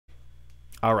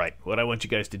All right, what I want you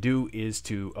guys to do is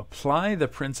to apply the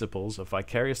principles of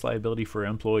vicarious liability for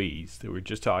employees that we were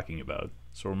just talking about.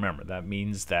 So remember, that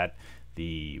means that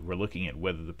we're looking at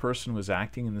whether the person was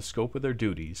acting in the scope of their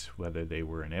duties, whether they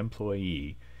were an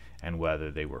employee, and whether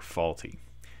they were faulty.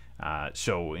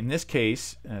 So in this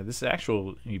case, this is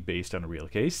actually based on a real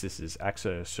case. This is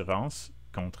AXA Assurance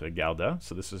contre Garda.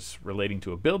 So this is relating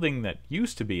to a building that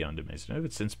used to be on de Maisonneuve.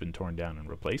 It's since been torn down and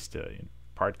replaced, in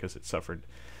part because it suffered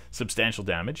substantial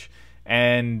damage.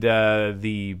 And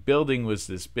the building was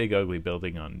this big, ugly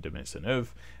building on de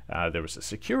Maisonneuve. There was a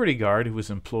security guard who was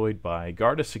employed by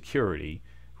Garda Security.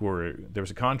 There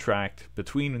was a contract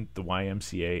between the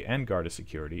YMCA and Garda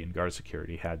Security, and Garda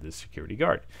Security had this security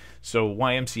guard. So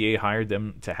YMCA hired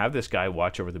them to have this guy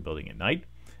watch over the building at night,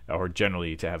 or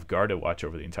generally to have Garda watch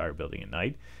over the entire building at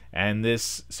night. And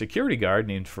this security guard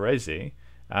named Ferrese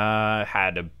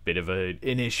had a bit of an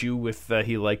issue with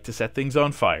he liked to set things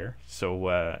on fire. So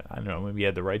I don't know, maybe he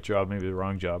had the right job, maybe the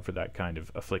wrong job for that kind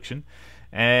of affliction.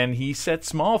 And he set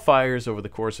small fires over the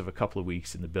course of a couple of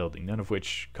weeks in the building, none of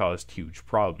which caused huge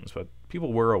problems. But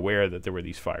people were aware that there were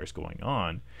these fires going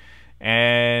on.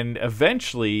 And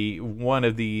eventually, one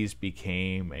of these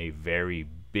became a very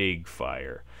big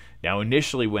fire. Now,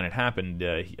 initially when it happened,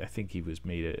 I think he was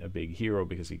made a big hero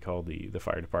because he called the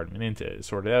fire department in to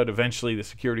sort it out. Eventually, the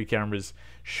security cameras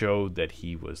showed that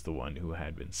he was the one who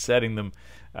had been setting them.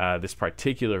 This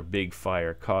particular big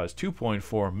fire caused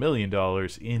 $2.4 million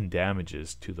in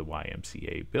damages to the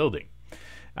YMCA building.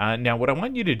 Now, what I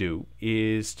want you to do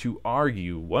is to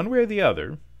argue one way or the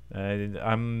other.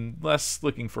 I'm less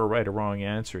looking for a right or wrong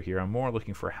answer here. I'm more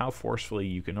looking for how forcefully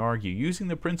you can argue using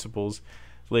the principles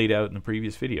laid out in the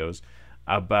previous videos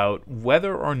about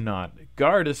whether or not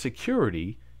Garda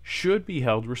Security should be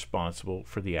held responsible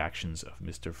for the actions of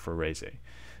Mr. Ferrese.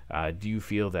 Do you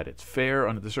feel that it's fair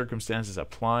under the circumstances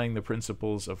applying the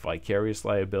principles of vicarious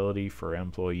liability for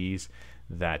employees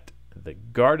that the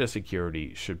Garda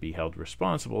Security should be held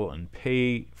responsible and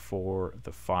pay for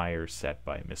the fire set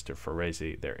by Mr.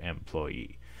 Ferrese, their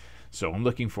employee? So I'm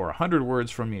looking for 100 words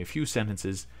from you, a few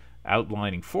sentences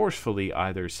outlining forcefully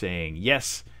either saying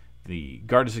yes, the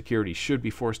Garda Security should be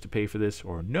forced to pay for this,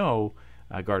 or no,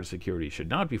 Garda Security should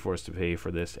not be forced to pay for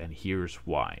this, and here's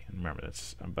why. And remember,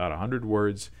 that's about 100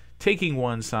 words, taking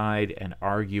one side and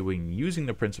arguing using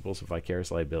the principles of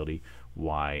vicarious liability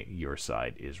why your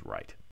side is right.